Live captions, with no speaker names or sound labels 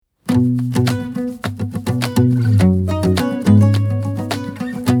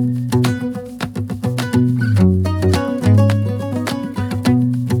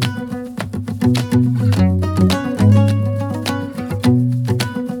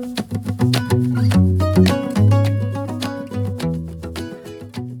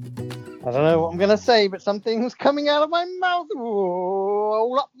gonna say, but something's coming out of my mouth.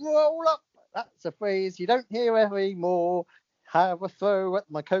 Roll up, roll up. That's a phrase you don't hear anymore. Have a throw at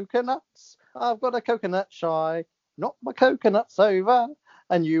my coconuts. I've got a coconut shy. Knock my coconuts over,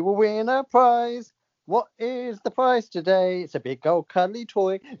 and you will win a prize. What is the prize today? It's a big old cuddly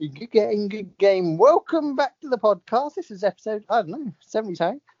toy. Good game. Welcome back to the podcast. This is episode,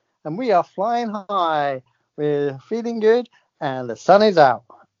 70 and we are flying high. We're feeling good, and the sun is out.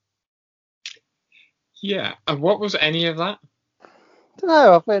 Yeah, and what was any of that? I don't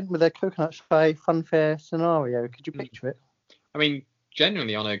know, I've went with a coconut shy funfair scenario. Could you picture it? I mean,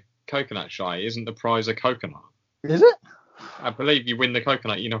 generally on a coconut shy, isn't the prize a coconut? Is it? I believe you win the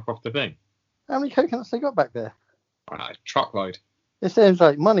coconut, you knock off the thing. How many coconuts they got back there? Truckload. It sounds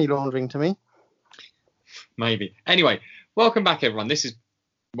like money laundering to me. Maybe. Anyway, welcome back, everyone. This is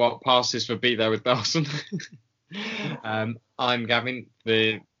what passes for Be There with Belson. I'm Gavin.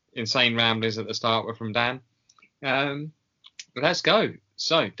 The insane ramblers at the start were from Dan. Let's go.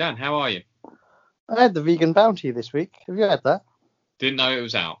 So, Dan, how are you? I had the vegan bounty this week. Have you had that? Didn't know it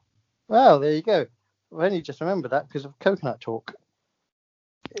was out. Well, there you go. I've only just remembered that because of coconut talk.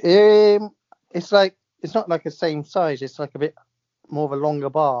 It's not like the same size. It's like a bit more of a longer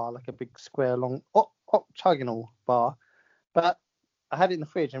bar, like a big square long octagonal bar. But I had it in the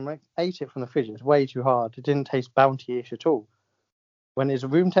fridge and I ate it from the fridge. It was way too hard. It didn't taste bounty-ish at all. When it's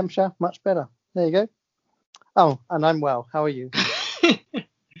room temperature, much better. There you go. Oh, and I'm well. How are you?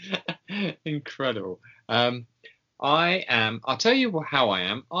 Incredible. I'll tell you how I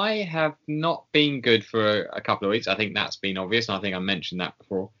am. I have not been good for a couple of weeks. I think that's been obvious, and I think I mentioned that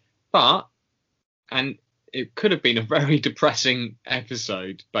before. And it could have been a very depressing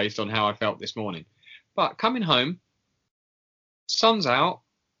episode based on how I felt this morning. But coming home, sun's out,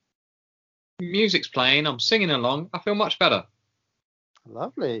 music's playing, I'm singing along, I feel much better.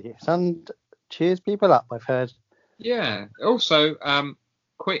 Lovely. Sun cheers people up, I've heard. Yeah. Also,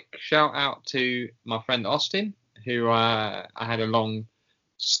 quick shout out to my friend Austin, who I had a long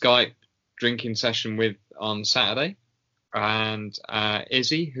Skype drinking session with on Saturday, and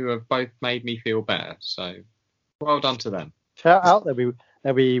Izzy, who have both made me feel better. So, well done to them. Shout out,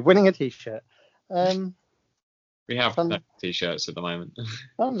 they'll be winning a t-shirt. We have no t-shirts at the moment.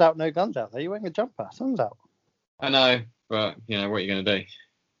 Sun's out, no guns out. There, you're wearing a jumper. Sun's out. I know, but what are you going to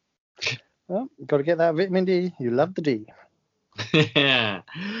do? Well, got to get that vitamin D. You love the D. Yeah.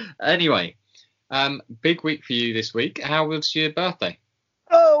 Anyway, big week for you this week. How was your birthday?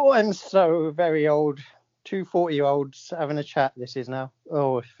 Oh, I'm so very old. 2 40-year-olds having a chat. This is now.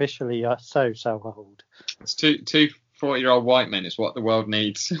 Oh, officially, you're so old. It's two 40-year-old white men is what the world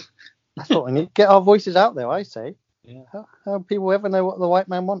needs. That's what we need. Get our voices out there, I say. Yeah. How people ever know what the white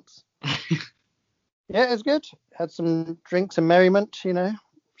man wants? Yeah, it was good. Had some drinks and merriment,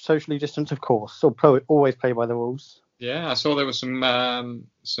 Socially distanced, of course. So always play by the rules. Yeah, I saw there were some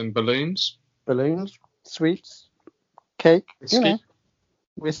balloons. Balloons, sweets, cake,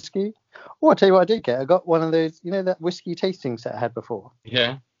 whiskey. Oh, I'll tell you what I did get. I got one of those, that whiskey tasting set I had before.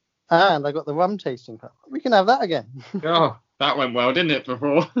 Yeah. And I got the rum tasting cup. We can have that again. Oh, that went well, didn't it,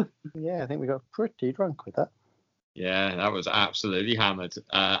 before? Yeah, I think we got pretty drunk with that. Yeah, that was absolutely hammered.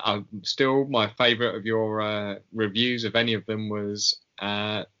 Still, my favourite of your reviews of any of them was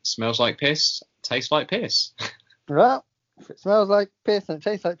smells like piss, tastes like piss. Well, if it smells like piss and it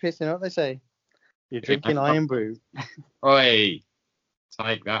tastes like piss, you know what they say? You're drinking Iron Brew. Oi,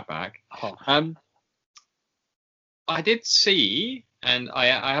 take that back. Oh. I did see, and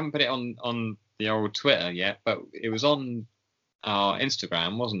I haven't put it on the old Twitter yet, but it was on our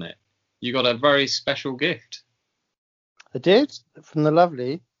Instagram, wasn't it? You got a very special gift. I did, from the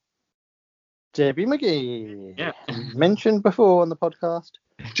lovely Debbie McGee. Yeah. Mentioned before on the podcast.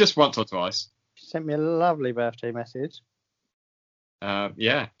 Just once or twice. She sent me a lovely birthday message.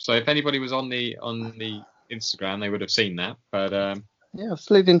 Yeah. So if anybody was on the Instagram, they would have seen that. But yeah, I've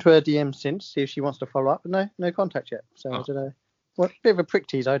slid into her DM since, see if she wants to follow up, but no contact yet. So I don't know. What bit of a prick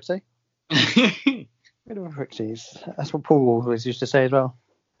tease, I'd say. Bit of a prick tease. That's what Paul always used to say as well.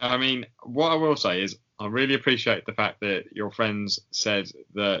 I mean, what I will say is I really appreciate the fact that your friends said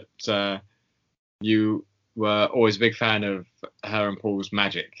that you were always a big fan of her and Paul's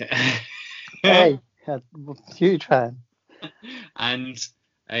magic. Hey, huge fan. And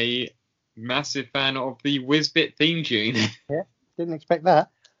a massive fan of the Whizbit theme tune. Yeah, didn't expect that.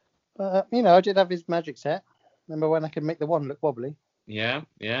 But, I did have his magic set. Remember when I could make the wand look wobbly? Yeah.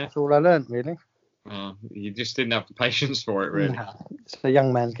 That's all I learned, really. You just didn't have the patience for it, really. No, it's a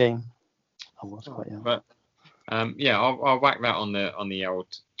young man's game. I was quite young. But I'll whack that on the old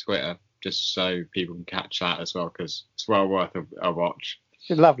Twitter just so people can catch that as well, because it's well worth a watch.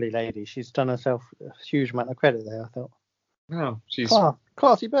 She's a lovely lady. She's done herself a huge amount of credit there, I thought. Well, she's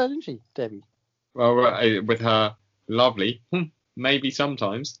Classy bird, isn't she, Debbie? with her lovely, maybe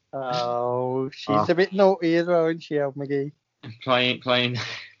sometimes Oh, she's a bit naughty as well, isn't she, El McGee? playing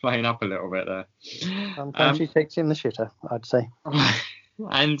up a little bit there. Sometimes she takes in the shitter, I'd say.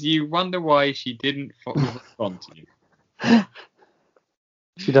 And you wonder why she didn't respond to you.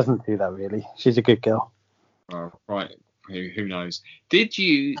 She doesn't do that, really. She's a good girl. Oh, right. Who knows? Did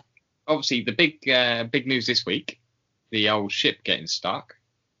you? Obviously, the big news this week: the old ship getting stuck.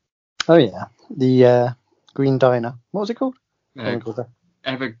 Oh yeah, the Green Diner. What was it called?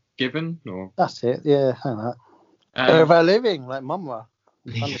 Ever Given or? That's it. Yeah, I know that. Over living like Mumra.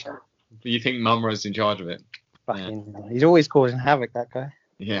 Do you think Mumra's in charge of it? He's always causing havoc, that guy.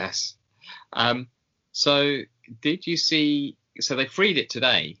 Yes. So did you see? So they freed it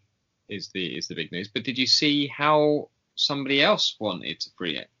today. Is the big news? But did you see how somebody else wanted to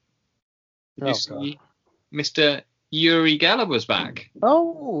free it? Did you see Mr. Uri Geller was back?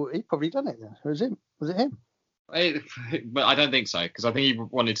 Oh, he probably done it then. Was it him? But I don't think so, because I think he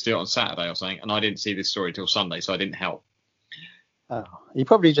wanted to do it on Saturday or something, and I didn't see this story till Sunday, so I didn't help. Oh, he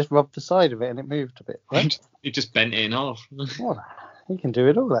probably just rubbed the side of it and it moved a bit. Right? He just bent it in half. He can do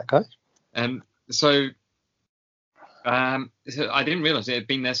it all, that guy. So I didn't realise it had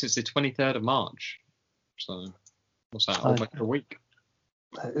been there since the 23rd of March. So what's that? Almost a week.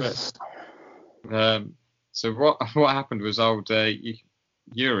 So what happened was old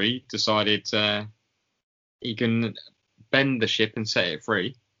Yuri decided he can bend the ship and set it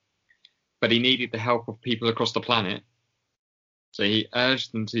free, but he needed the help of people across the planet. So he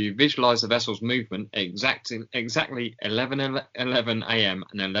urged them to visualize the vessel's movement exactly 11:11 a.m.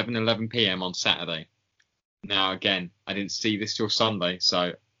 and 11:11 p.m. on Saturday. Now, again, I didn't see this till Sunday, so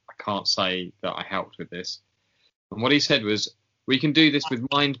I can't say that I helped with this. And what he said was, we can do this with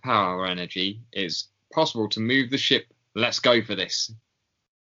mind power energy. It's possible to move the ship. Let's go for this.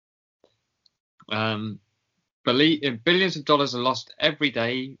 Billions of dollars are lost every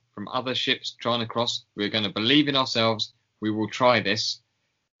day from other ships trying to cross. We're going to believe in ourselves. We will try this.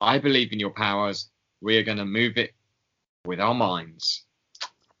 I believe in your powers. We are going to move it with our minds.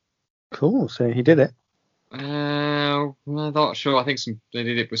 Cool. So he did it. I'm not sure. I think they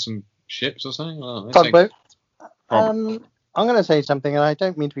did it with some ships or something. Tugboat. I'm going to say something, and I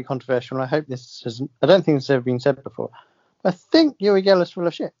don't mean to be controversial. And I hope I don't think this has ever been said before. I think Uri Geller's full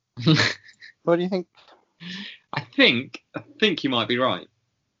of shit. What do you think? I think you might be right.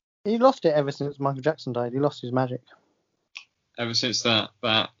 He lost it ever since Michael Jackson died. He lost his magic. Ever since that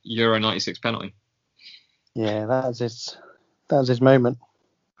Euro 96 penalty. Yeah, that was his moment.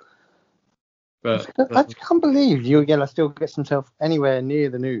 But I can't believe Uri Geller still gets himself anywhere near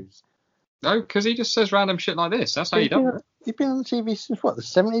the news. No, because he just says random shit like this. That's how you do it. He's been on the TV since the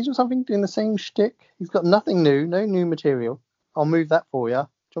 70s or something, doing the same shtick. He's got nothing new, no new material. I'll move that for you. Do you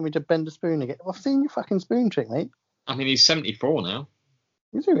want me to bend a spoon again? I've seen your fucking spoon trick, mate. I mean, he's 74 now.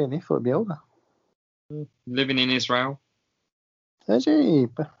 Is he really? I thought he'd be older. Living in Israel. Is he?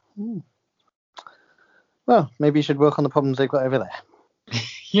 Well, maybe he should work on the problems they've got over there.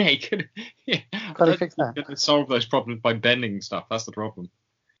 Yeah, he could. Yeah, got to fix that. He could solve those problems by bending stuff. That's the problem.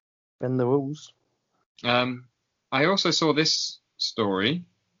 Bend the rules. I also saw this story,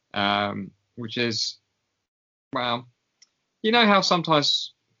 which is, well, you know how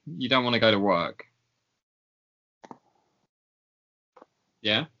sometimes you don't want to go to work.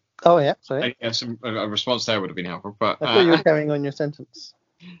 Yeah. Oh yeah. Sorry. A response there would have been helpful, but I thought you were carrying on your sentence.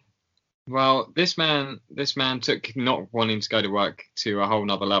 Well, this man took not wanting to go to work to a whole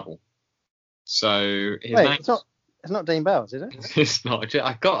nother level. So it's not Dean Bowers, is it? It's not.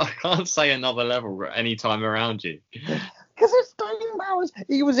 I can't say another level any time around you. Because it's Dean Bowers.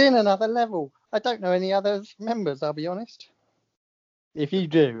 He was in another level. I don't know any other members, I'll be honest. If you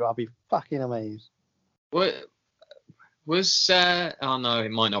do, I'll be fucking amazed. What was? Oh no, it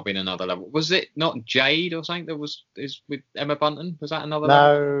might not have been another level. Was it not Jade or something that is with Emma Bunton? Was that another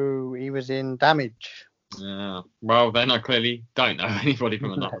level? No, he was in Damage. Yeah. Well, then I clearly don't know anybody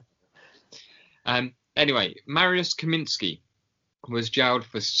from another. Anyway, Mariusz Kaminski was jailed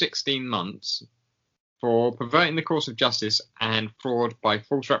for 16 months for perverting the course of justice and fraud by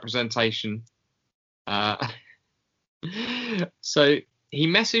false representation. So he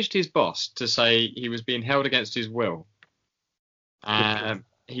messaged his boss to say he was being held against his will.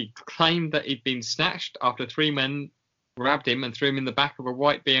 He claimed that he'd been snatched after three men grabbed him and threw him in the back of a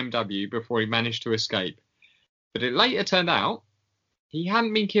white BMW before he managed to escape. But it later turned out he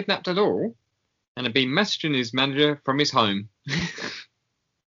hadn't been kidnapped at all and had been messaging his manager from his home.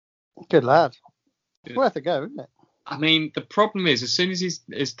 Good lad. It's worth a go, isn't it? I mean, the problem is, as soon as he's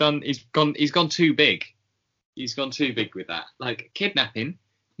gone too big. He's gone too big with that. Like kidnapping.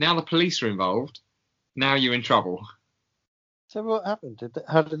 Now the police are involved. Now you're in trouble. So what happened?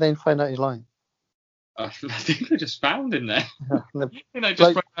 How did they find out he's lying? I think they just found him there.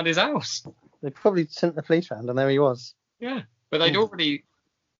 Just found his house. They probably sent the police round, and there he was. Yeah, but they'd already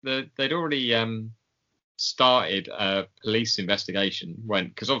started a police investigation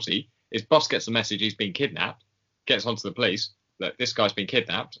because obviously his boss gets the message he's been kidnapped, gets onto the police that this guy's been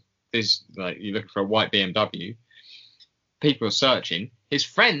kidnapped. You're looking for a white BMW. People are searching. His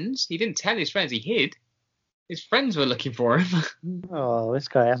friends, he didn't tell his friends, he hid. His friends were looking for him. Oh, this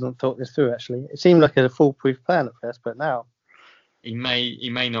guy hasn't thought this through, actually. It seemed like a foolproof plan at first, but now he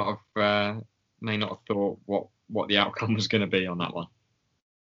may not have thought what the outcome was going to be on that one.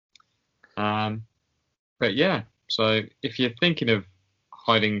 But yeah, so if you're thinking of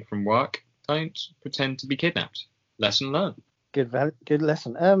hiding from work, don't pretend to be kidnapped. Lesson learned. Good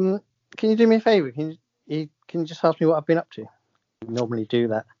lesson. Can you do me a favour? Can you just ask me what I've been up to? I normally do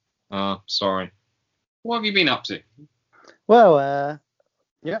that. Sorry. What have you been up to? Well,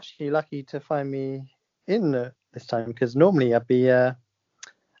 you're actually lucky to find me in this time, because normally I'd be out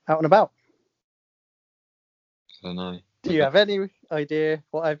and about. I don't know. Do you have any idea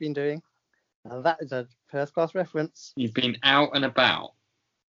what I've been doing? That is a first-class reference. You've been out and about?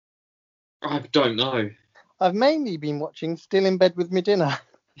 I don't know. I've mainly been watching Still in Bed with Me Dinner.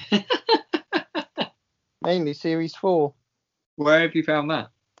 Mainly series 4. Where have you found that?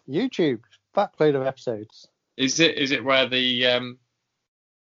 YouTube. Fuckload of episodes. Is it where the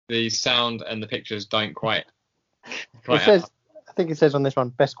sound and the pictures don't quite it says, I think it says on this one,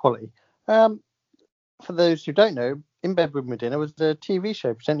 best quality. For those who don't know, In Bed with Me Dinner was the TV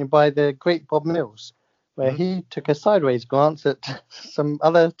show presented by the great Bob Mills, where he took a sideways glance at some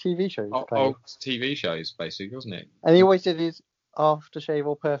other TV shows. Old TV shows, basically, wasn't it? And he always did his aftershave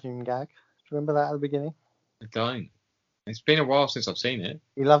or perfume gag. Do you remember that at the beginning? I don't. It's been a while since I've seen it.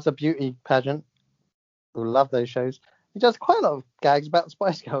 He loves a beauty pageant. We love those shows. He does quite a lot of gags about the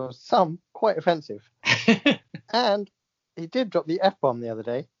Spice Girls, some quite offensive. And he did drop the F-bomb the other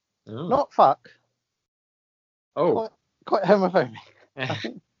day. Oh. Not fuck. Oh. Quite homophobic.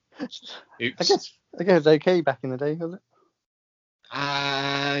 Oops. I guess okay back in the day, was it?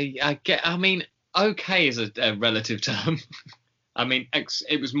 I mean, okay is a relative term. I mean,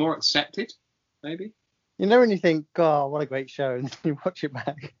 it was more accepted, maybe. You know when you think, God, what a great show, and then you watch it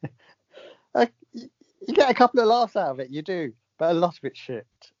back. You get a couple of laughs out of it, you do, but a lot of it's shit.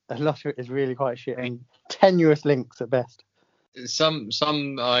 A lot of it is really quite shit and tenuous links at best. Some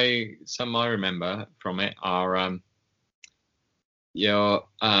I remember from it are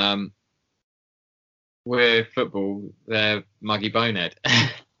we're football, they're Muggy Bonehead.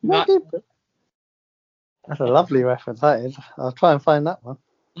 That's a lovely reference, that is. I'll try and find that one.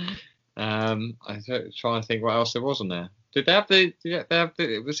 I try and think what else there was on there. Did they have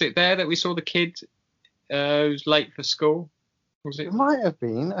was it there that we saw the kid who's late for school? Was it? It might have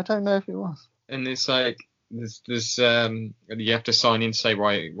been. I don't know if it was. And it's like there's you have to sign in to say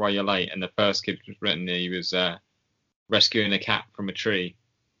why you're late, and the first kid was written he was rescuing a cat from a tree,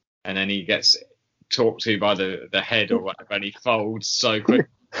 and then he gets talked to by the head or whatever, and he folds so quick.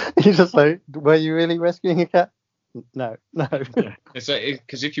 He's just like, were you really rescuing a cat? No. It's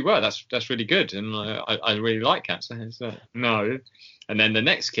because if you were, that's really good, and I really like cats. No, and then the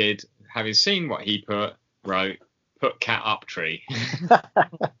next kid, having seen what he wrote, put cat up tree.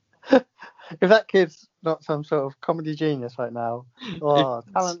 If that kid's not some sort of comedy genius right now,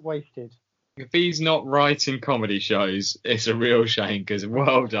 talent wasted. If he's not writing comedy shows, it's a real shame. Because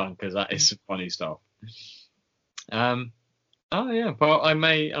well done, because that is some funny stuff. Oh yeah, well I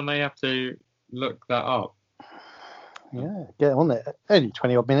may have to look that up. Yeah, get on it. Only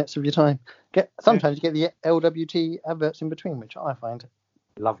 20 odd minutes of your time. Sometimes you get the LWT adverts in between, which I find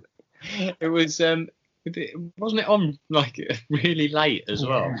lovely. It was wasn't it on like really late as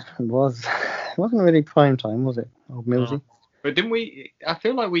well? It was. It wasn't really prime time, was it, old Millsy? But didn't we? I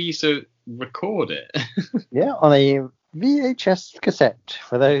feel like we used to record it. Yeah, on a VHS cassette.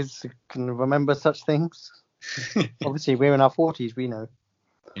 For those who can remember such things. Obviously, we're in our 40s. We know.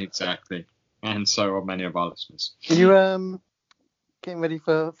 Exactly. And so are many of our listeners. Are you getting ready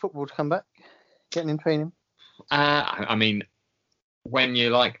for football to come back? Getting in training? I mean, when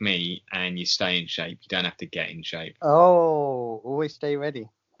you're like me and you stay in shape, you don't have to get in shape. Oh, always stay ready.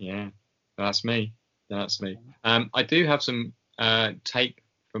 Yeah, that's me. I do have some tape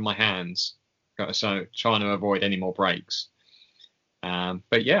for my hands, so trying to avoid any more breaks.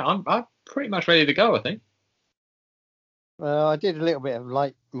 But yeah, I'm pretty much ready to go, I think. Well, I did a little bit of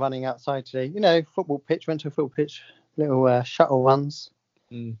light running outside today. You know, football pitch, went to a football pitch little shuttle runs.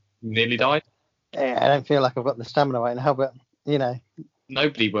 Nearly died. Yeah, I don't feel like I've got the stamina right now, but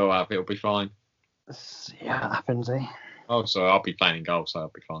Nobody will have. It'll be fine. yeah, it happens, eh? Oh, so I'll be playing in goal, so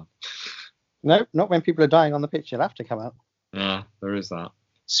I'll be fine. No, not when people are dying on the pitch. You'll have to come out. Yeah, there is that.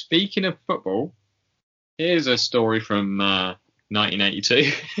 Speaking of football, here's a story from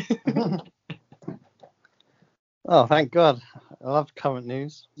 1982. Oh, thank God. I love current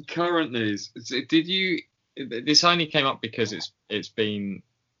news. Current news. Did you? This only came up because it's been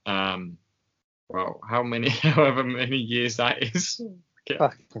however many years that is.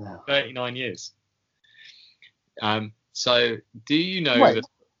 Fucking hell. 39 years. So do you know that?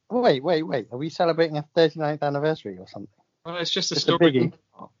 Wait. Are we celebrating a 39th anniversary or something? Well, it's just a Just a story. biggie.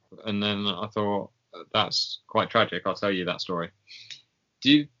 And then I thought that's quite tragic. I'll tell you that story.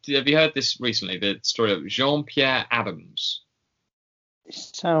 Have you heard this recently? The story of Jean-Pierre Adams. It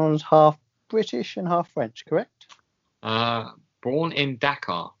sounds half British and half French, correct? Born in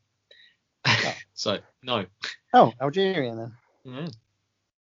Dakar. Oh. So no. Oh, Algerian then. Yeah.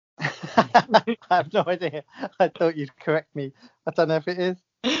 I have no idea. I thought you'd correct me. I don't know if it is.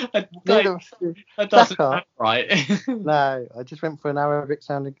 That doesn't Dakar? sound right. No, I just went for an Arabic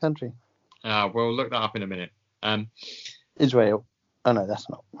sounding country. We'll look that up in a minute. Israel. Oh no, that's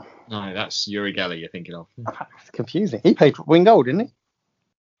not. No, that's Uri Geller you're thinking of. It's confusing. He played Wing Gold, didn't he?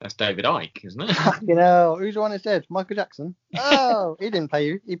 That's David Icke, isn't it? Who's the one that's dead? Michael Jackson. Oh, he didn't play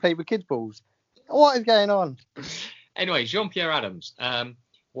you. He played with kids' balls. What is going on? Anyway, Jean-Pierre Adams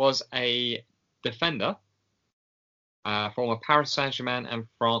was a defender, former Paris Saint-Germain and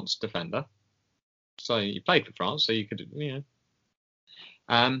France defender. So he played for France, so you could,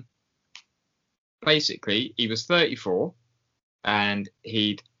 basically, he was 34, and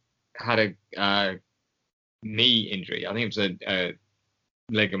he'd had a knee injury. I think it was a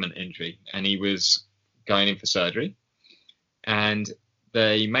ligament injury, and he was going in for surgery. And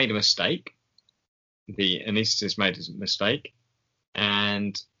they made a mistake. The anaesthetist made a mistake,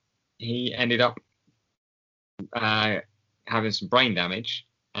 and he ended up having some brain damage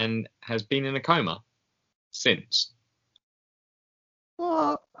and has been in a coma since.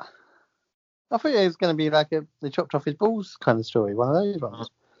 What? I thought it was going to be like they chopped off his balls kind of story, one of those ones.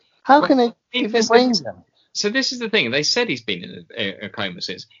 How can they give him brain damage? So this is the thing. They said he's been in a coma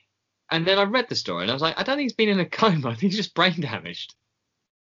since. And then I read the story and I was like, I don't think he's been in a coma. I think he's just brain damaged.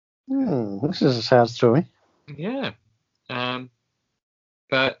 This is a sad story. Yeah.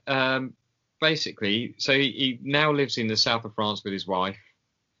 But basically, so he now lives in the south of France with his wife.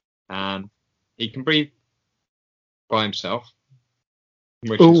 He can by himself.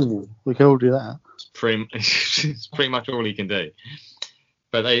 We can all do that. It's pretty much all he can do.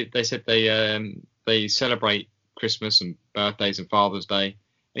 But they said they celebrate Christmas and birthdays and Father's Day.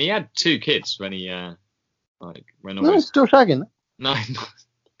 And he had 2 kids when he No, he's still shagging. No,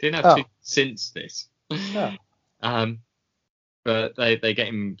 didn't have 2 since this. Oh. But they get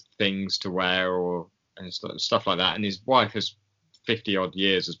him things to wear and stuff like that. And his wife has 50 odd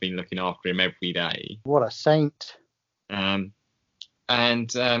years has been looking after him every day. What a saint.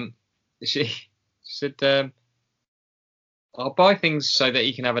 She said, I'll buy things so that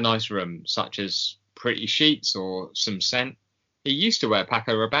he can have a nice room, such as pretty sheets or some scent. He used to wear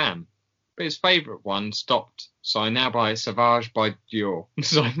Paco Rabanne, but his favourite one stopped, so I now buy Sauvage by Dior.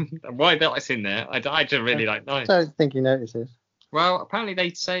 So why that's in there, I just really don't know. I don't think he notices. Well, apparently they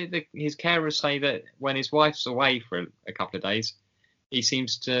say that his carers say that when his wife's away for a couple of days, he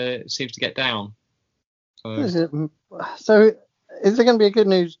seems to get down. So is there going to be a good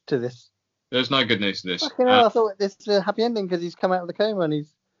news to this? There's no good news to this. Fucking hell, I thought this was a happy ending because he's come out of the coma and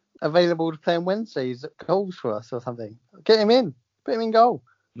he's available to play on Wednesdays at goals for us or something. Get him in. Put him in goal.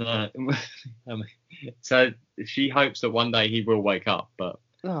 No. So she hopes that one day he will wake up, but...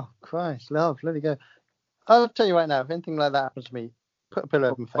 Oh, Christ, love, let it go. I'll tell you right now, if anything like that happens to me, put a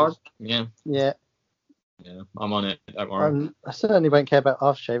pillow over my face. Yeah. Yeah. Yeah, I'm on it. Don't worry. I certainly won't care about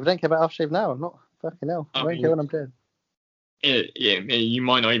aftershave. I don't care about aftershave now. I'm not fucking hell. I won't care when I'm dead. Yeah, you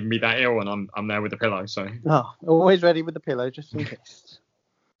might not even be that ill, and I'm there with the pillow. So. Oh, always ready with the pillow, just in case.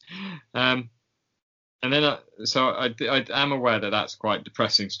 And then I am aware that that's quite a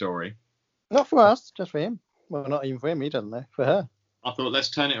depressing story. Not for us, just for him. Well, not even for him. He doesn't know. For her. I thought let's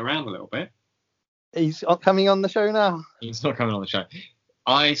turn it around a little bit. He's coming on the show now. He's not coming on the show.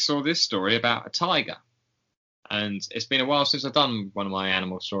 I saw this story about a tiger, and it's been a while since I've done one of my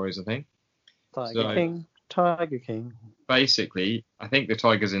animal stories. I think. Tiger King. Basically, I think the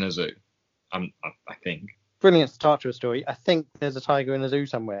tiger's in a zoo. I think. Brilliant start to a story. I think there's a tiger in a zoo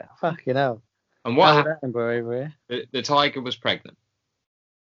somewhere. Fucking hell. And what happened over here? The tiger was pregnant.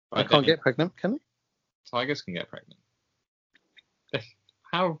 Right, they can't get pregnant, can they? Tigers can get pregnant.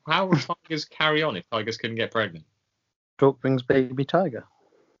 How will tigers carry on if tigers couldn't get pregnant? Stork brings baby tiger.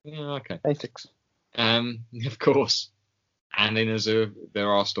 Yeah, okay. Basics. Of course. And in a zoo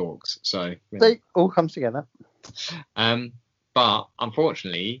there are storks, so They all come together. But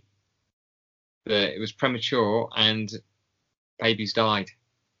unfortunately, it was premature and babies died.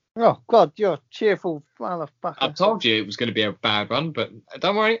 Oh God, you're a cheerful motherfucker. I told you it was going to be a bad one, but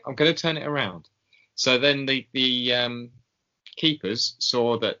don't worry, I'm going to turn it around. So then the keepers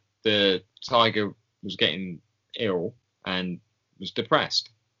saw that the tiger was getting ill and was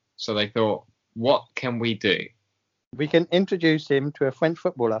depressed. So they thought, what can we do? We can introduce him to a French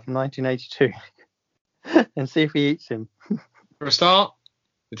footballer from 1982 and see if he eats him. For a start,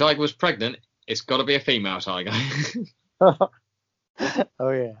 the tiger was pregnant. It's got to be a female tiger. Oh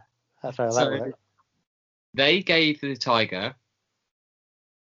yeah, that's how that works. They gave the tiger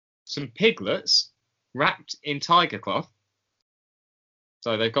some piglets wrapped in tiger cloth.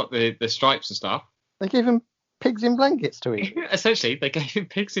 So they've got the stripes and stuff. They gave him pigs in blankets to eat. Essentially, they gave him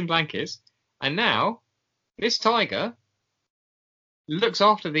pigs in blankets, and now this tiger looks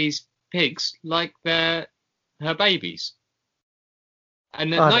after these pigs like they're her babies.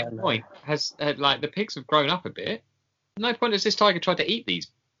 And at no point has like the pigs have grown up a bit. At no point has this tiger tried to eat these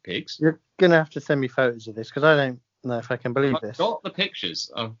pigs. You're gonna have to send me photos of this because I don't know if I can believe this. I've got the pictures.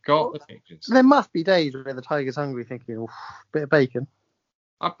 There must be days where the tiger's hungry, thinking, "Oh, bit of bacon."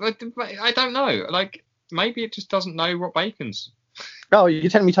 I don't know. Like maybe it just doesn't know what bacon's. Oh, you're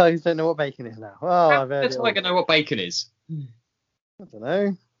telling me tigers don't know what bacon is now? Oh, How I've heard does it. a tiger know what bacon is? I don't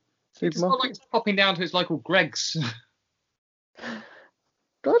know. It's not like popping down to his local Greggs.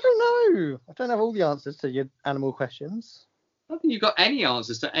 I don't know. I don't have all the answers to your animal questions. I don't think you've got any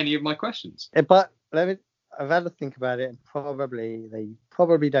answers to any of my questions. But I've had to think about it, and they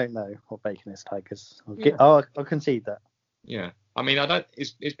probably don't know what bacon is, tigers. I'll concede that. Yeah. I mean,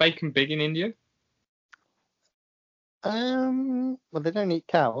 is bacon big in India? Well, they don't eat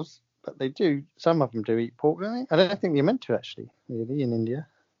cows, but they do. Some of them do eat pork, don't they? I don't think they're meant to actually, really, in India.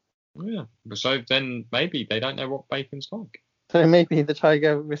 Yeah. So then maybe they don't know what bacon's like. So maybe the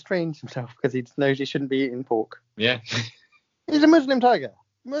tiger restrains himself because he knows he shouldn't be eating pork. Yeah. He's a Muslim tiger.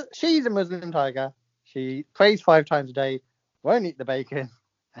 She's a Muslim tiger. She prays 5 times a day, won't eat the bacon,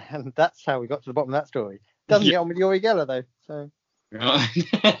 and that's how we got to the bottom of that story. Doesn't get on with Uri Geller though, so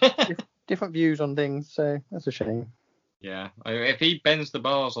different views on things. So that's a shame. Yeah, if he bends the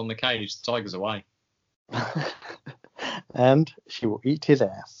bars on the cage, the tiger's away. And she will eat his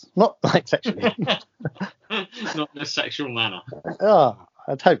ass, not like sexually. Not in a sexual manner. Oh,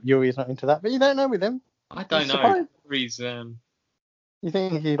 I'd hope Yuri's not into that, but you don't know with him. I don't know. He's You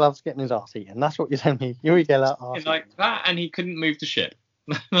think he loves getting his ass eaten? That's what you're telling me. Yuri Geller ass like eaten. That, and he couldn't move the ship.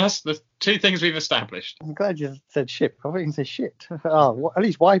 That's the 2 things we've established. I'm glad you said ship. I thought you can say shit. Oh, at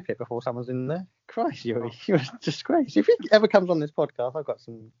least wipe it before someone's in there. Christ, Yuri, you're a disgrace. If he ever comes on this podcast, I've got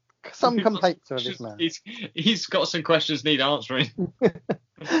some complaints for this man. He's got some questions need answering.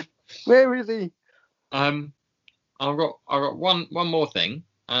 Where is he? I've got one more thing,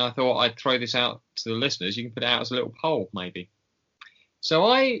 and I thought I'd throw this out to the listeners. You can put it out as a little poll, maybe. So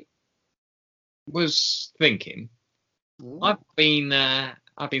I was thinking, I've been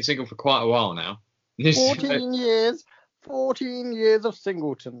single for quite a while now. 14 years. 14 years of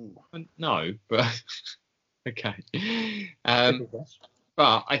singleton. No, but okay.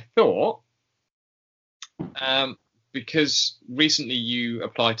 But I thought, because recently you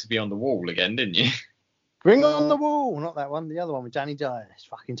applied to be on the wall again, didn't you? Bring on the wall. Not that one. The other one with Danny Dyer.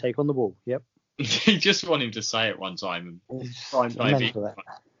 Fucking take on the wall. Yep. You just want him to say it one time.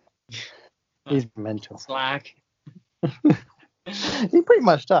 He's mental. Slag. He pretty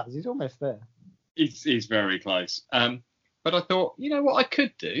much does. He's almost there. He's very close. But I thought, you know what I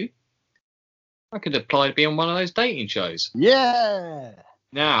could do? I could apply to be on one of those dating shows. Yeah.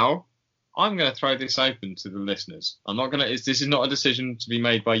 Now, I'm going to throw this open to the listeners. I'm not going to. This is not a decision to be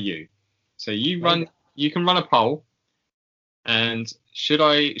made by you. So you can run a poll. And should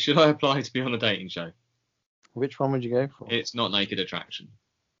I apply to be on a dating show? Which one would you go for? It's not Naked Attraction.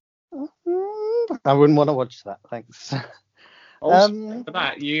 I wouldn't want to watch that. Thanks. Also, for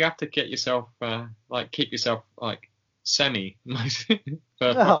that, you have to get yourself keep yourself semi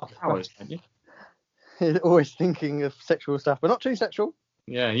for hours, don't you? You're always thinking of sexual stuff, but not too sexual.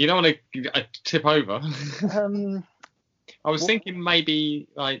 Yeah, you don't want to tip over. I was thinking maybe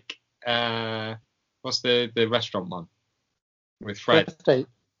what's the restaurant one with Fred?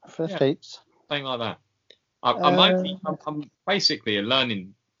 First dates. Something like that. I'm basically a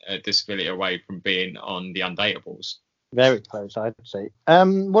learning disability away from being on the Undateables. Very close, I'd say.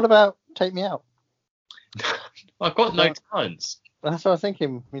 What about Take Me Out? I've got no talents. That's what I was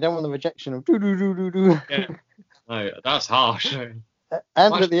thinking. You don't want the rejection of do do do do do. Yeah. No, that's harsh. And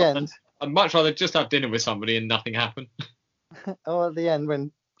Much at the rather- end, I'd much rather just have dinner with somebody and nothing happen. or at the end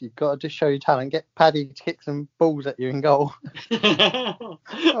when you've got to just show your talent, get Paddy to kick some balls at you in goal.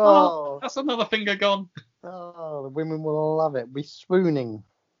 Oh, that's another finger gone. Oh, the women will love it. Be swooning.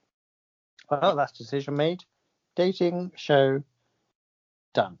 Well, that's decision made. Dating show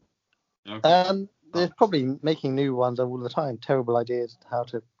done. Okay. They're probably making new ones all the time. Terrible ideas how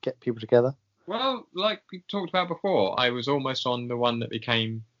to get people together. Well, like we talked about before, I was almost on the one that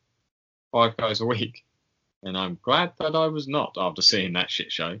became 5 Guys a Week. And I'm glad that I was not after seeing that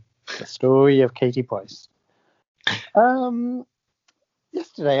shit show. The story of Katie Price.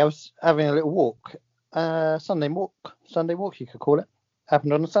 Yesterday I was having a little walk. Sunday walk you could call it.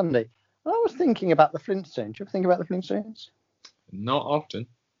 Happened on a Sunday. And I was thinking about the Flintstones. You ever think about the Flintstones? Not often.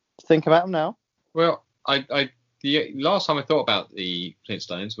 Think about them now. Well, the last time I thought about the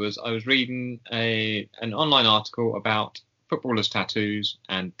Flintstones was I was reading an online article about footballers' tattoos,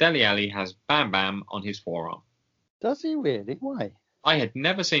 and Dele Alli has Bam Bam on his forearm. Does he really? Why? I had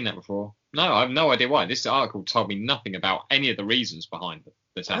never seen that before. No, I have no idea why. This article told me nothing about any of the reasons behind the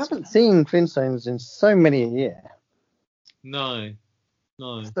I tattoo. haven't seen Flintstones in so many a year. No.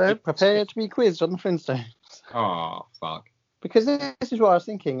 So prepare to be quizzed on the Flintstones. Oh, fuck. Because this is what I was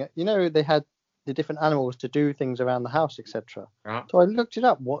thinking. You know, they had the different animals to do things around the house, etc. Right. So I looked it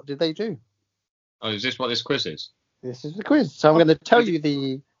up. What did they do? Oh, is this what this quiz is? This is the quiz. So I'm going to tell you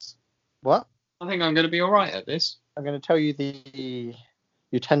the... What? I think I'm going to be all right at this. I'm going to tell you the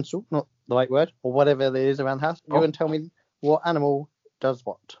utensil, not the right word, or whatever it is around the house. You're going to tell me what animal does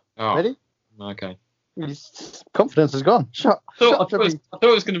what. Oh, Ready? Okay. His confidence has gone. I thought it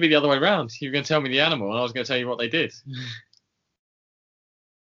was going to be the other way around. You were going to tell me the animal, and I was going to tell you what they did.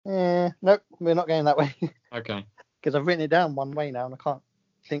 Nope, we're not going that way. Okay. Because I've written it down one way now, and I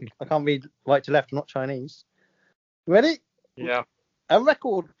can't read right to left. I'm not Chinese. Ready? Yeah. A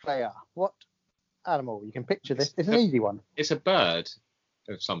record player. What animal? You can picture this. It's an easy one. It's a bird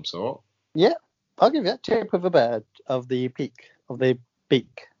of some sort. Yeah, I'll give you that. Tip of a bird of the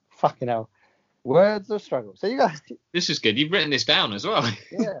beak. Fucking hell. Words of struggle. So you guys. This is good. You've written this down as well.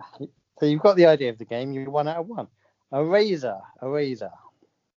 Yeah. So you've got the idea of the game. You're 1 out of 1. A razor.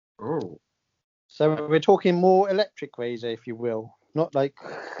 Oh. So we're talking more electric razor, if you will, not like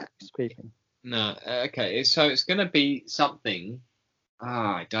scraping. No. Okay. So it's going to be something.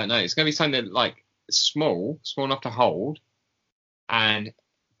 I don't know. It's going to be something that, like small enough to hold, and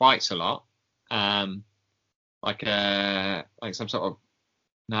bites a lot. Like some sort of.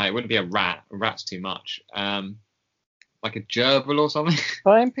 No, it wouldn't be a rat. A rat's too much. Like a gerbil or something.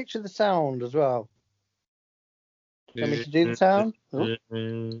 Try and picture the sound as well. Do you want me to do the sound? Oh,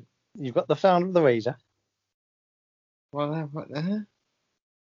 you've got the sound of the razor. What?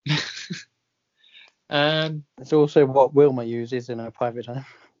 It's also what Wilma uses in her private time.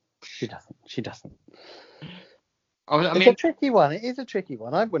 She doesn't. It's a tricky one. It is a tricky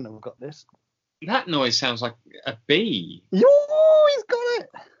one. I wouldn't have got this. That noise sounds like a bee. Yo, he's got it.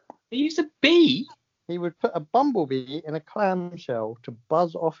 He used a bee? He would put a bumblebee in a clamshell to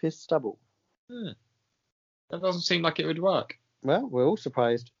buzz off his stubble. That doesn't seem like it would work. Well, we're all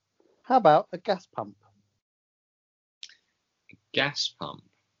surprised. How about a gas pump? A gas pump?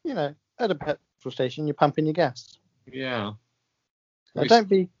 You know, at a petrol station, you're pumping your gas. Yeah. Now, don't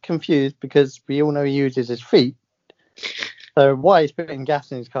be confused, because we all know he uses his feet. So why he's putting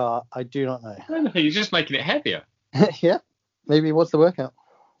gas in his car, I do not know. No, you're just making it heavier. Yeah, maybe what's the workout?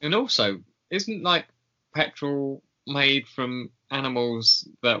 And also, isn't like petrol made from animals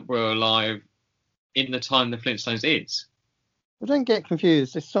that were alive in the time the Flintstones is? Well, don't get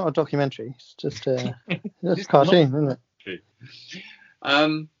confused. It's not a documentary. It's just a cartoon, isn't it?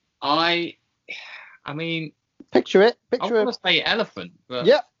 I mean, picture it. I want to say elephant, but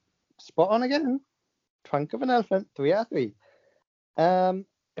yep, spot on again. Trunk of an elephant. 3 out of 3. A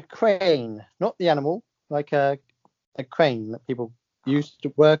crane, not the animal, like a crane that people use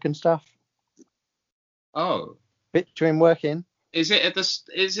to work and stuff. Oh, picture him working. Is it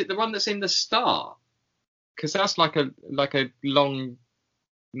the one that's in the start? Because that's like a long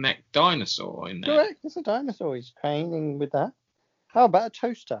neck dinosaur in there. Correct, it's a dinosaur. He's craning with that. How about a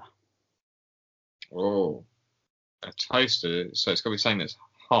toaster? Oh, a toaster. So it's got to be something that's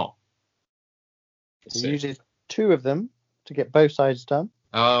hot. He uses 2 of them to get both sides done.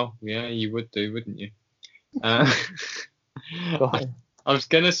 Oh, yeah, you would do, wouldn't you? I was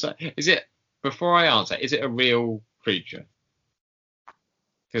going to say, before I answer, is it a real creature?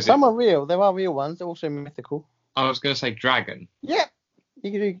 Some are real. There are real ones. They're also mythical. I was going to say dragon. Yeah.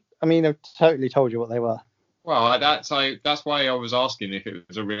 You could do, I mean, I've totally told you what they were. Well, that's why I was asking if it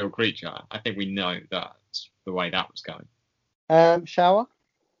was a real creature. I think we know that's the way that was going. Shower.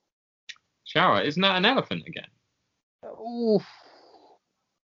 Shower, isn't that an elephant again? Ooh,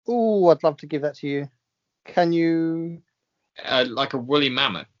 ooh, I'd love to give that to you. Can you? Like a woolly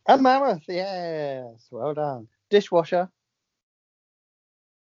mammoth. A mammoth. Yes, well done. Dishwasher.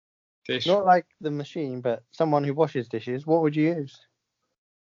 Dish. Not like the machine, but someone who washes dishes. What would you use?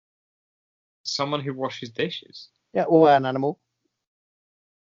 Someone who washes dishes. Yeah, or an animal.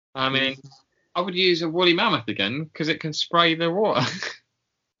 I mean, I would use a woolly mammoth again because it can spray the water.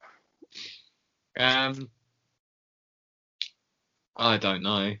 I don't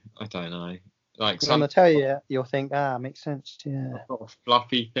know. Like I'm gonna tell you, you'll think, makes sense. Yeah. sort of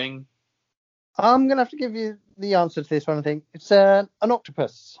fluffy thing. I'm gonna have to give you the answer to this one. I think it's an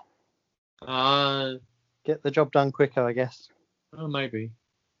octopus. Get the job done quicker, I guess. Oh, maybe.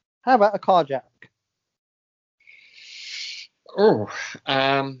 How about a car jack? Oh,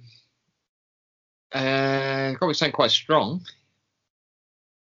 got me something quite strong.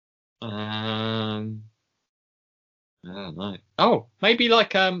 I don't know. Oh, maybe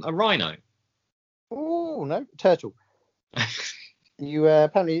like a rhino. Oh no, turtle. You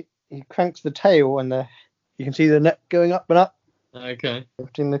apparently he cranks the tail and you can see the neck going up and up. Okay.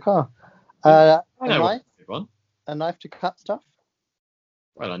 In the car. I A know knife. a good one. A knife to cut stuff.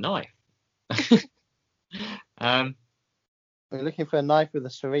 Well, a knife. We're looking for a knife with a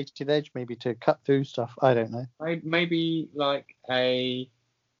serrated edge, maybe to cut through stuff. I don't know. Maybe like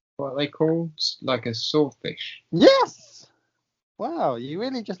what are they called? Like a swordfish. Yes! Wow, you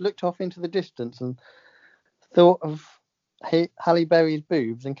really just looked off into the distance and thought of Halle Berry's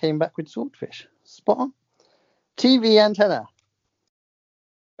boobs and came back with swordfish. Spot on. TV antenna.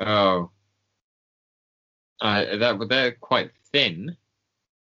 Oh. They're quite thin.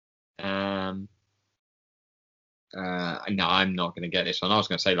 No, I'm not going to get this one. I was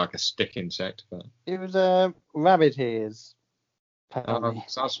going to say like a stick insect, but It was rabbit ears. Apparently.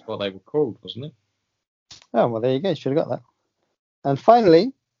 that's what they were called, wasn't it? Oh, well, there you go. You should have got that. And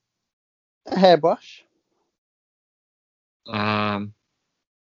finally, a hairbrush. A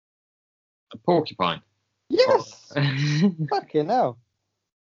porcupine. Yes! Fucking hell.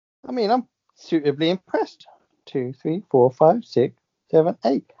 I mean, I'm suitably impressed. 2, 3, 4, 5, 6, 7,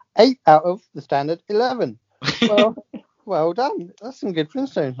 8. 8 out of the standard 11. Well done. That's some good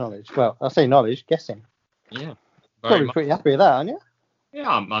Flintstones knowledge. Well, I say knowledge, guessing. Yeah. Probably pretty happy with that, aren't you? Yeah,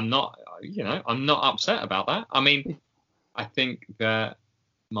 I'm not. I'm not upset about that. I mean, I think that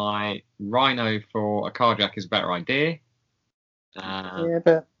my rhino for a carjack is a better idea. Yeah,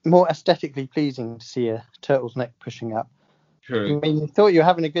 but more aesthetically pleasing to see a turtle's neck pushing up. True. I mean, you thought you were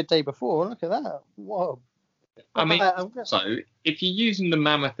having a good day before. Look at that. Whoa. I mean, so if you're using the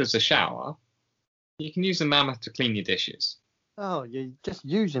mammoth as a shower, you can use the mammoth to clean your dishes. Oh, you're just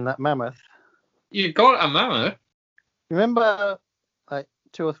using that mammoth. You got a mammoth. Remember, like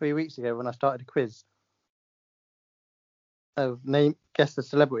 2 or 3 weeks ago when I started a quiz of guess the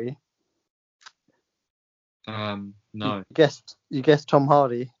celebrity? No. You guessed Tom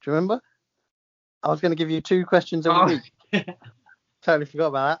Hardy. Do you remember? I was going to give you 2 questions a week. Totally forgot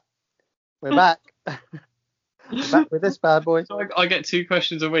about that. We're back. Back with this bad boy. So I get 2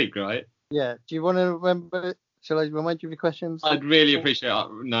 questions a week, right? Yeah. Do you want to remember? Shall I remind you of your questions? I'd really appreciate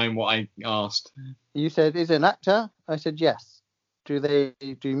knowing what I asked. You said, is it an actor? I said, yes. Do they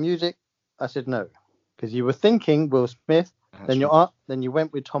do music? I said, no. Because you were thinking Will Smith. Then you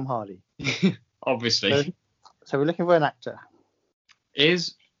went with Tom Hardy. Obviously. So we're looking for an actor.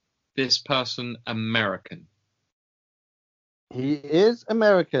 Is this person American? He is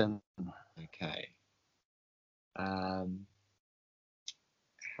American. Okay.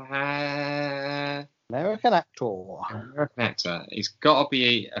 American actor. American actor. He's got to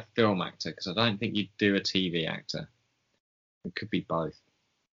be a film actor because I don't think you'd do a TV actor. It could be both.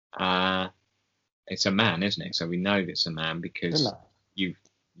 It's a man, isn't it? So we know it's a man because you've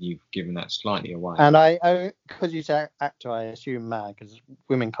given that slightly away. And because you say actor, I assume man because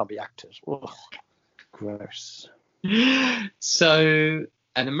women can't be actors. Ugh, gross. So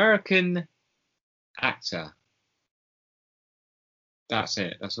an American actor. That's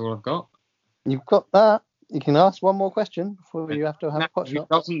it. That's all I've got. You've got that. You can ask one more question before you have to have a pot shot.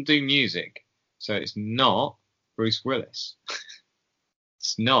 He doesn't do music, so it's not Bruce Willis.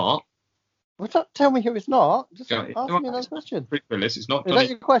 It's not. Well, don't tell me who it's not. Just ask me another question. Bruce Willis. It's not. Is that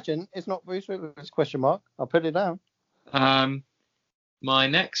your question? It's not Bruce Willis? Question mark. I'll put it down. My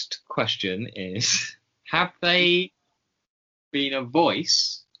next question is: have they been a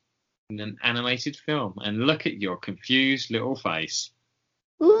voice in an animated film? And look at your confused little face.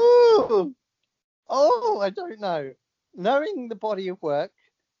 Ooh. Oh, I don't know. Knowing the body of work,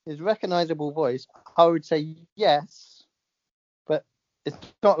 his recognisable voice, I would say yes, but it's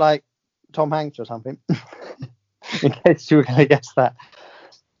not like Tom Hanks or something. In case you were going to guess that.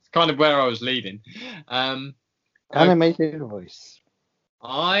 It's kind of where I was leading. Animated voice.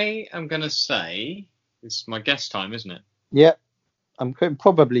 I am going to say, this is my guess time, isn't it? Yep. I'm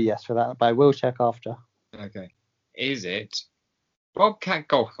probably yes for that, but I will check after. Okay. Is it Bobcat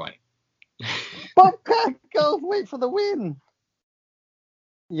Goldthwait? Bobcat Goldthwait for the win.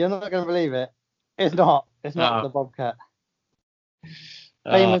 You're not going to believe it. It's not. It's not the Bobcat.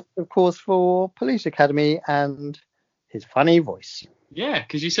 Famous, of course, for Police Academy and his funny voice. Yeah,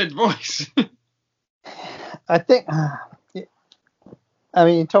 because you said voice. I think. I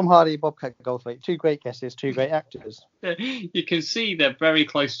mean, Tom Hardy, Bobcat Goldthwait, two great guesses, two great actors. You can see they're very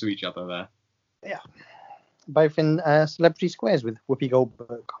close to each other there. Yeah. Both in Celebrity Squares with Whoopi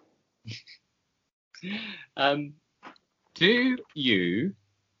Goldberg. Do you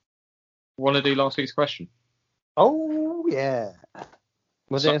want to do last week's question? Oh, yeah.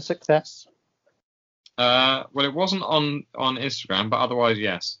 Was it a success? Well, it wasn't on Instagram, but otherwise,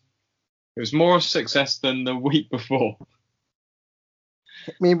 yes. It was more a success than the week before.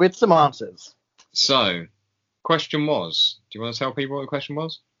 Hit me with some answers. So, question was, do you want to tell people what the question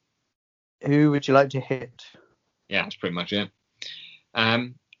was? Who would you like to hit? Yeah, that's pretty much it.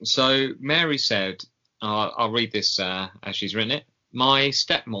 So, Mary said, I'll read this as she's written it, my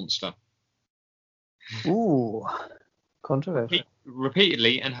step monster. Ooh, controversial.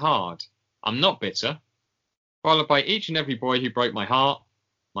 Repeatedly and hard. I'm not bitter. Followed by each and every boy who broke my heart,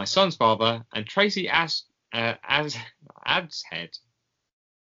 my son's father, and Tracy Adshead,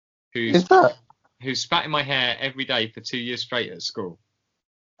 who spat in my hair every day for 2 years straight at school.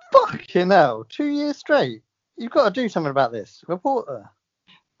 Fucking hell, 2 years straight. You've got to do something about this. Report her.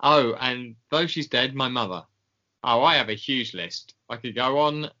 Oh, and though she's dead, my mother. Oh, I have a huge list. I could go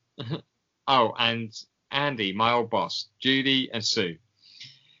on. Oh, and Andy, my old boss, Judy and Sue.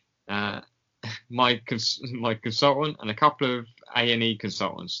 My consultant and a couple of A&E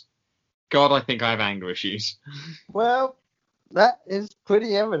consultants. God, I think I have anger issues. Well, that is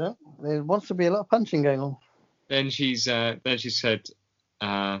pretty evident. There wants to be a lot of punching going on. Then she said,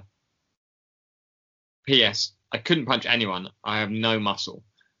 P.S. I couldn't punch anyone. I have no muscle.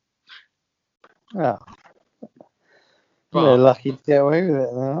 Oh. They're lucky to get away with it,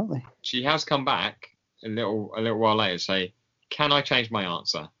 aren't they? She has come back a little while later to say, can I change my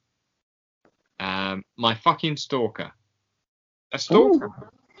answer? My fucking stalker. A stalker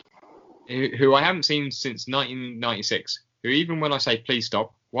who I haven't seen since 1996, who even when I say please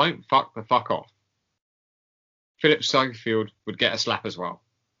stop, won't fuck the fuck off. Philip Schofield would get a slap as well.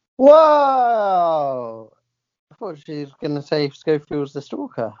 Whoa! I thought she was going to say Schofield's the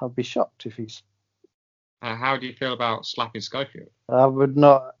stalker. I'd be shocked if he's... How do you feel about slapping Schofield? I would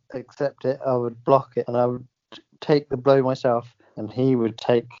not accept it. I would block it and I would take the blow myself and he would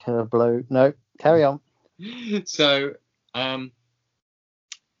take a blow. No, carry on. So,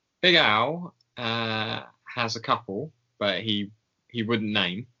 Big Al has a couple, but he wouldn't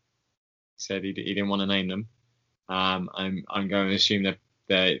name. He said he didn't want to name them. I'm going to assume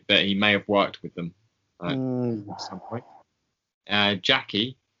that he may have worked with them at some point.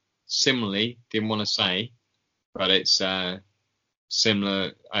 Jackie, similarly, didn't want to say, but it's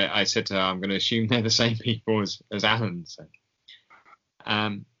similar. I said to her, I'm going to assume they're the same people as Alan said.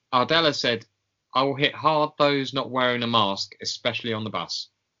 Ardella said, I will hit hard those not wearing a mask, especially on the bus.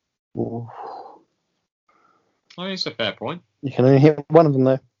 Ooh. I mean, it's a fair point. You can only hit one of them,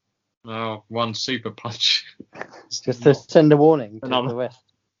 though. Oh, one super punch. Just to send a warning to the rest.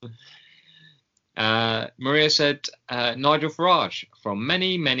 Maria said Nigel Farage for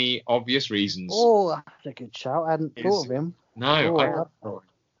many, many obvious reasons. Oh, that's a good shout. I hadn't thought of him. No,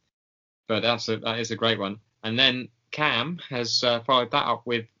 but that is a great one. And then Cam has followed that up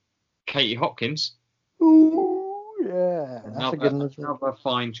with Katie Hopkins. Ooh, yeah. That's a good one. Another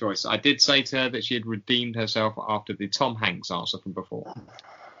fine choice. I did say to her that she had redeemed herself after the Tom Hanks answer from before.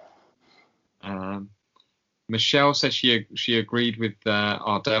 Michelle says she agreed with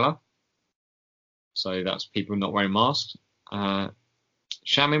Ardella. So that's people not wearing masks.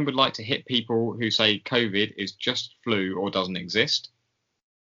 Shaman would like to hit people who say COVID is just flu or doesn't exist.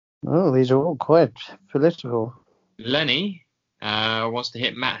 Oh, these are all quite political. Lenny wants to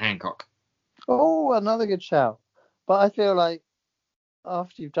hit Matt Hancock. Oh, another good shout. But I feel like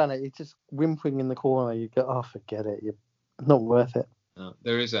after you've done it, you're just whimpering in the corner. You go, oh, forget it. You're not worth it.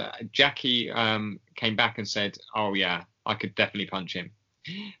 There is Jackie came back and said, oh, yeah, I could definitely punch him.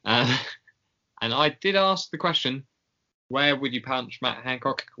 And I did ask the question, Where would you punch Matt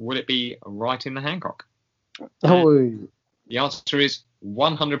Hancock? Would it be right in the Hancock? Oh, The answer is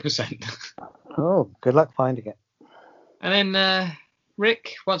 100%. oh, good luck finding it. And then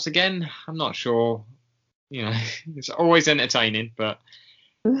Rick, once again, I'm not sure. You know, it's always entertaining, but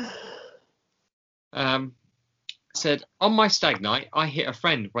said, on my stag night, I hit a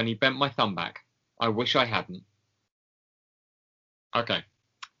friend when he bent my thumb back. I wish I hadn't. Okay.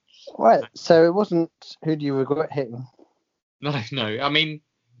 Right, so it wasn't who do you regret hitting? No. I mean,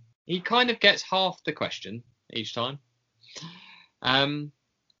 he kind of gets half the question each time.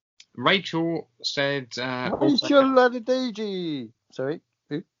 Rachel said... Rachel Ladidigi. Sorry,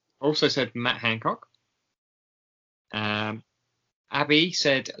 who? Also said Matt Hancock. Abby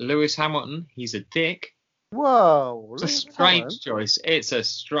said Lewis Hamilton. He's a dick. Whoa. It's a strange choice. It's a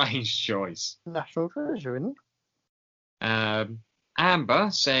strange choice. National treasure, isn't it? Amber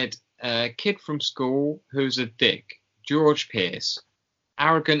said kid from school who's a dick. George Pierce.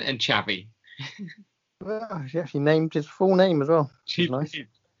 Arrogant and chavvy. Well, she actually named his full name as well. She's nice.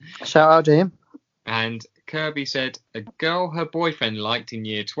 Shout out to him. And Kirby said a girl her boyfriend liked in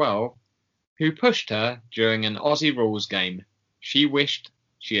year 12 who pushed her during an Aussie rules game. She wished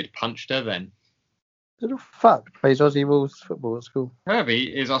she had punched her then. Who the fuck plays Aussie rules football at school?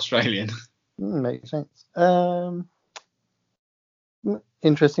 Kirby is Australian. Makes sense.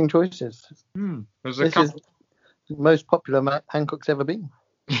 Interesting choices. This is the most popular Matt Hancock's ever been.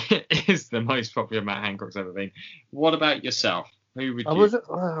 It is the most popular Matt Hancock's ever been. What about yourself? Who would you?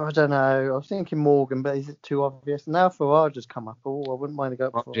 I don't know. I was thinking Morgan, but is it too obvious? Now Farage has come up. Oh, I wouldn't mind to go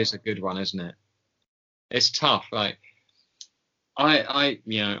up. Farage is a good one, isn't it? It's tough. Like I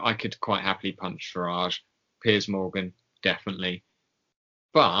could quite happily punch Farage, Piers Morgan, definitely.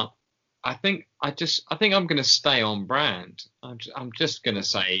 But I think I'm going to stay on brand. I'm just going to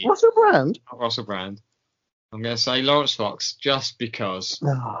say Russell Brand. Russell Brand. I'm going to say Lawrence Fox just because.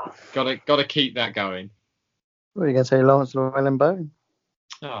 Oh. Got to keep that going. What are you going to say, Lawrence Llewellyn-Bowen?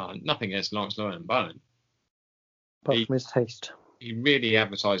 Oh, nothing against Lawrence Llewellyn-Bowen. Apart from his taste. He really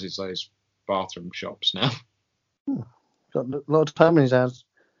advertises those bathroom shops now. Got a lot of time in his hands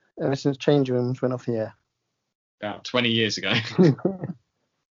ever since Change Rooms went off the air. About 20 years ago.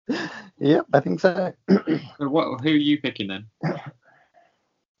 Yep, I think so. Who are you picking then?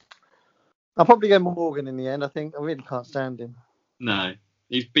 I'll probably go Morgan in the end. I think I really can't stand him. No,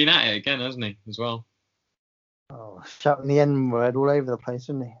 he's been at it again, hasn't he, as well? Oh, shouting the N-word all over the place,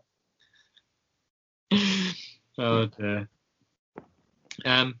 isn't he? Oh dear.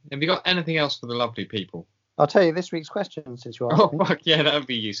 Have you got anything else for the lovely people? I'll tell you this week's question since you asked me. Oh fuck yeah, that would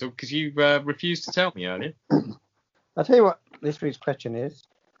be useful because you refused to tell me earlier. I'll tell you what this week's question is.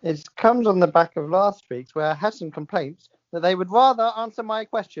 It comes on the back of last week's where I had some complaints that they would rather answer my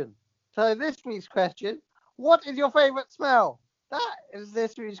question. So this week's question, what is your favourite smell? That is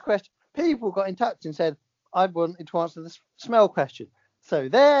this week's question. People got in touch and said, I wanted to answer the smell question. So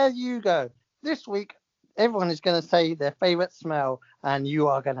there you go. This week, everyone is going to say their favourite smell and you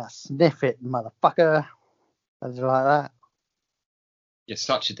are going to sniff it, motherfucker. How do you like that? You're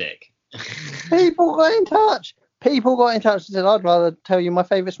such a dick. People got in touch. People got in touch and said, I'd rather tell you my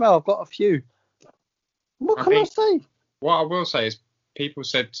favourite smell. I've got a few. What can I say? What I will say is people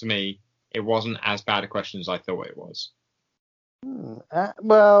said to me it wasn't as bad a question as I thought it was.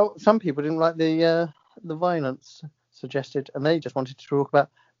 Well, some people didn't like the violence suggested, and they just wanted to talk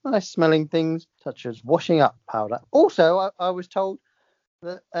about nice smelling things such as washing up powder. Also, I was told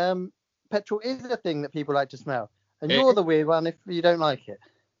that petrol is a thing that people like to smell, and you're the weird one if you don't like it.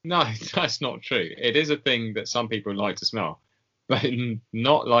 No, that's not true. It is a thing that some people like to smell, but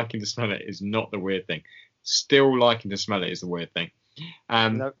not liking to smell it is not the weird thing. Still liking to smell it is the weird thing.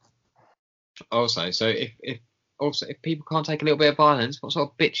 Nope. Also, so if people can't take a little bit of violence, what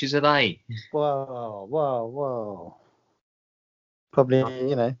sort of bitches are they? Whoa. Probably,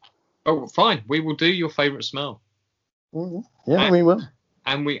 you know. Oh, fine. We will do your favourite smell. Yeah, we will.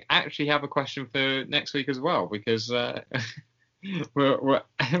 And we actually have a question for next week as well, because we're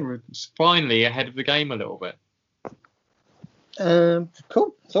finally ahead of the game a little bit.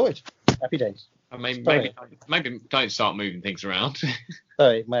 Cool. Sorted. Happy days. I mean, maybe don't start moving things around.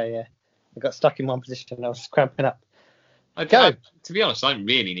 Sorry, I got stuck in one position and I was cramping up. To be honest, I don't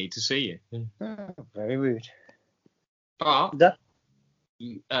really need to see you. Very rude. But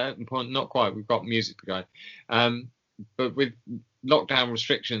not quite. We've got music to go. But with lockdown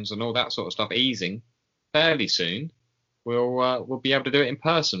restrictions and all that sort of stuff easing fairly soon, we'll be able to do it in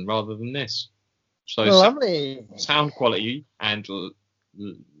person rather than this. So lovely. Sound quality and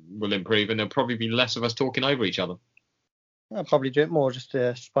will improve, and there'll probably be less of us talking over each other. I'll probably do it more just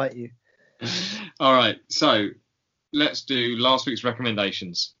to spite you. All right. So let's do last week's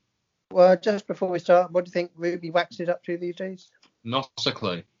recommendations. Well, just before we start, what do you think Ruby waxes up to these days? Not a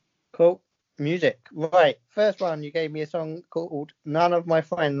clue. Cool. Music. Right. First one, you gave me a song called None of My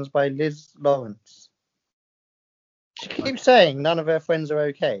Friends by Liz Lawrence. She keeps saying none of her friends are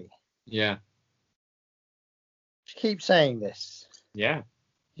okay. Yeah. She keeps saying this. Yeah.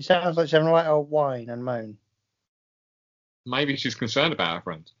 She sounds like she's having a right old whine and moan. Maybe she's concerned about her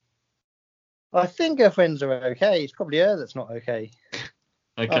friends. I think her friends are okay. It's probably her that's not okay.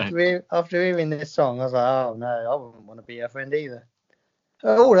 Okay. After hearing this song, I was like, oh no, I wouldn't want to be her friend either.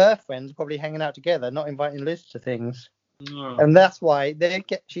 All her friends are probably hanging out together, not inviting Liz to things. Oh. And that's why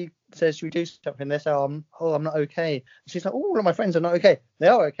she says she do something, they say, I'm not okay. And she's like, all of my friends are not okay. They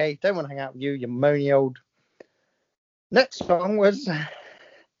are okay. Don't want to hang out with you, you moany old. Next song was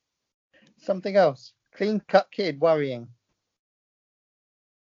something else. Clean Cut Kid, Worrying.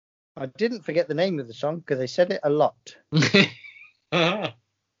 I didn't forget the name of the song because they said it a lot.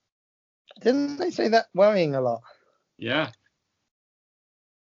 Didn't they say that? Worrying a lot. Yeah.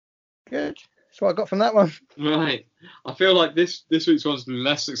 Good. That's what I got from that one. Right. I feel like this week's one's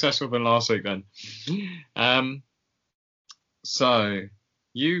less successful than last week then. So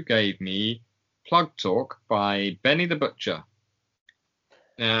you gave me Plug Talk by Benny the Butcher.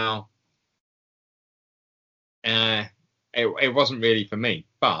 Now, it wasn't really for me,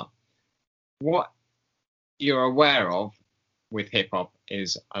 but what you're aware of with hip hop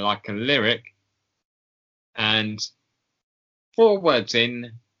is I like a lyric, and 4 words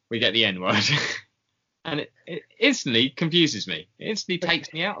in, we get the N word. And it instantly confuses me. It instantly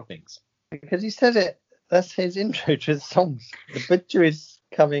takes me out of things. Because he said it. That's his intro to the songs. The butcher is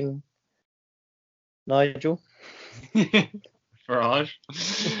coming. Nigel. Farage.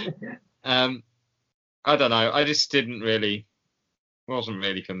 I don't know. I just wasn't really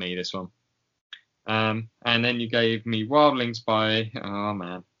for me, this one. And then you gave me Wildlings by,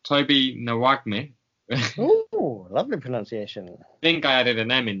 Toby Nwagme. Oh, lovely pronunciation. I think I added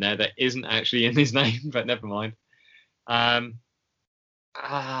an M in there that isn't actually in his name, but never mind.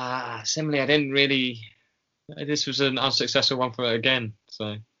 Similarly, I didn't really. This was an unsuccessful one for it again.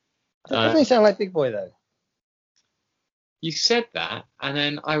 So Doesn't he sound like Big Boy though? You said that, and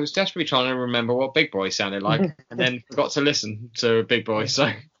then I was desperately trying to remember what Big Boy sounded like, and then forgot to listen to Big Boy. So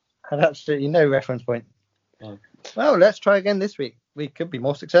had absolutely no reference point. Oh. Well, let's try again this week. We could be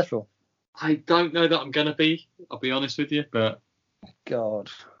more successful. I don't know that I'm gonna be. I'll be honest with you, but God,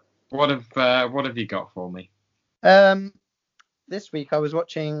 what have you got for me? This week I was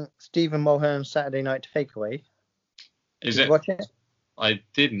watching Stephen Mulhern's Saturday Night Takeaway. Did you watch it? I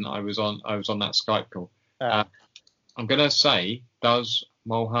didn't. I was on that Skype call. I'm gonna say, does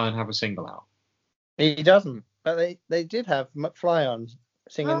Mulhern have a single out? He doesn't, but they did have McFly on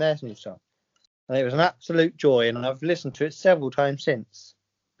singing their new song, and it was an absolute joy. And I've listened to it several times since.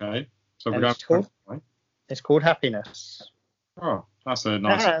 Okay. So it's called Happiness. Oh, that's a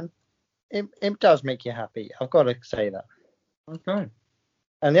nice. And it does make you happy. I've got to say that. Okay.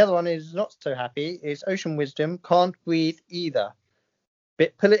 And the other one is not so happy. It's Ocean Wisdom, Can't Breathe Either.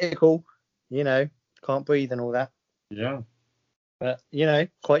 Bit political, can't breathe and all that. Yeah. But,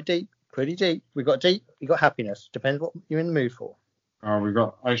 quite deep, pretty deep. We got deep, we got happiness. Depends what you're in the mood for. Oh, we've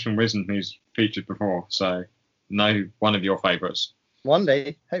got Ocean Wisdom, who's featured before, so know one of your favourites. One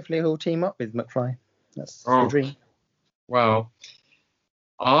day, hopefully he'll team up with McFly. That's the dream. Well,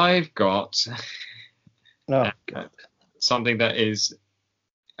 I've got something that is,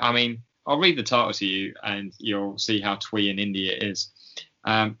 I'll read the title to you and you'll see how twee and indie it is.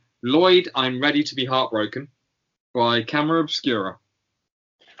 Lloyd, I'm Ready to Be Heartbroken by Camera Obscura.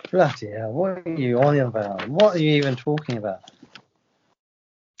 Bloody hell, what are you on about? What are you even talking about?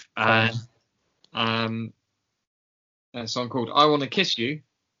 A song called I Want to Kiss You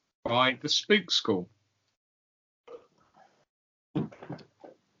by The Spook School. I'm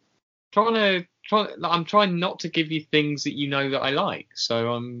trying not to give you things that you know that I like,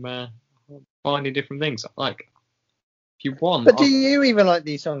 so I'm finding different things. Like, if you want. But do you even like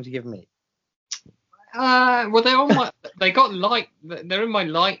these songs you give me? Well, they're on my. They're in my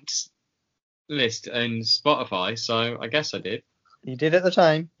liked list in Spotify, so I guess I did. You did at the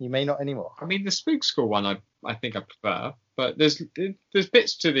time. You may not anymore. The Spook School one, I think I prefer, but there's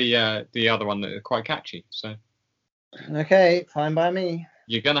bits to the other one that are quite catchy. So. Okay, fine by me.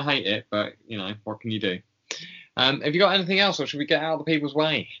 You're gonna hate it, but what can you do? Have you got anything else, or should we get out of the people's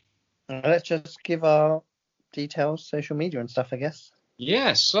way? Let's just give our details, social media and stuff, I guess.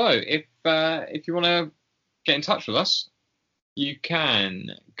 Yeah. So if you want to get in touch with us, you can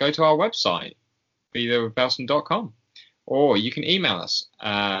go to our website, betherewithbelson.com, or you can email us,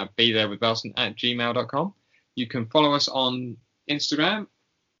 betherewithbelson@gmail.com. You can follow us on Instagram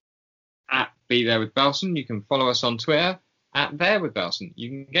at Be There With Belson. You can follow us on Twitter at There With Belson. You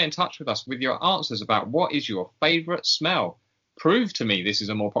can get in touch with us with your answers about what is your favourite smell. Prove to me this is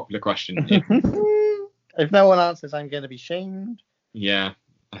a more popular question. If no one answers, I'm going to be shamed. Yeah.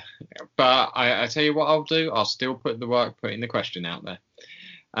 But I tell you what I'll do. I'll still put in the question out there.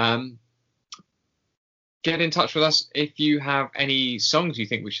 Get in touch with us if you have any songs you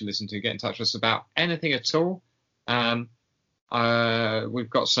think we should listen to. Get in touch with us about anything at all. We've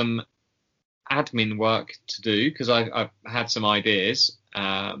got some admin work to do because I've had some ideas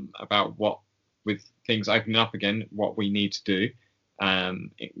about what, with things opening up again, what we need to do.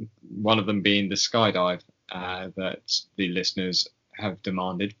 One of them being the skydive that the listeners have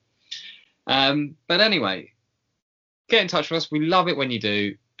demanded. But anyway, get in touch with us. We love it when you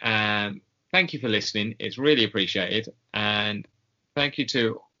do. Thank you for listening. It's really appreciated. And thank you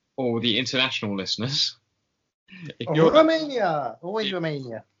to all the international listeners. Romania! Always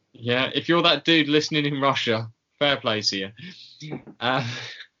Romania. Yeah, if you're that dude listening in Russia, fair play to you.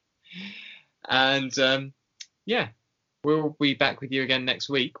 Yeah, we'll be back with you again next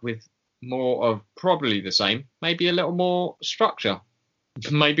week with more of probably the same, maybe a little more structure.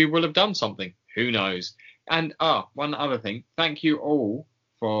 Maybe we'll have done something. Who knows? And one other thing. Thank you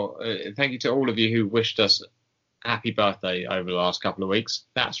to all of you who wished us happy birthday over the last couple of weeks.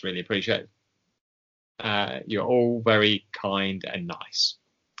 That's really appreciated. You're all very kind and nice.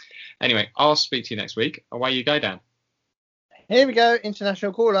 Anyway, I'll speak to you next week. Away you go, Dan. Here we go.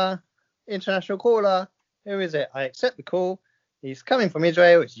 International caller. Who is it? I accept the call. He's coming from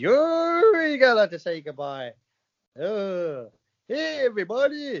Israel. It's Yuri Geller to say goodbye. Hey,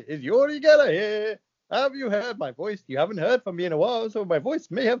 everybody. It's Yuri Geller here. Have you heard my voice? You haven't heard from me in a while, so my voice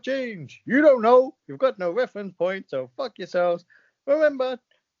may have changed. You don't know. You've got no reference point, so fuck yourselves. Remember,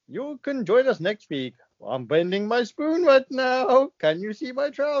 you can join us next week. I'm bending my spoon right now. Can you see my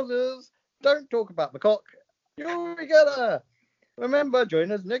trousers? Don't talk about the cock. Yuri Geller. Remember,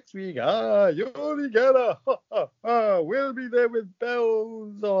 join us next week. Yuri Geller. We'll be there with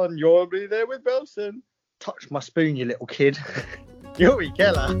bells on. You'll be there with Belson. Touch my spoon, you little kid. Yuri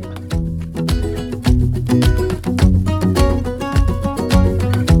Geller.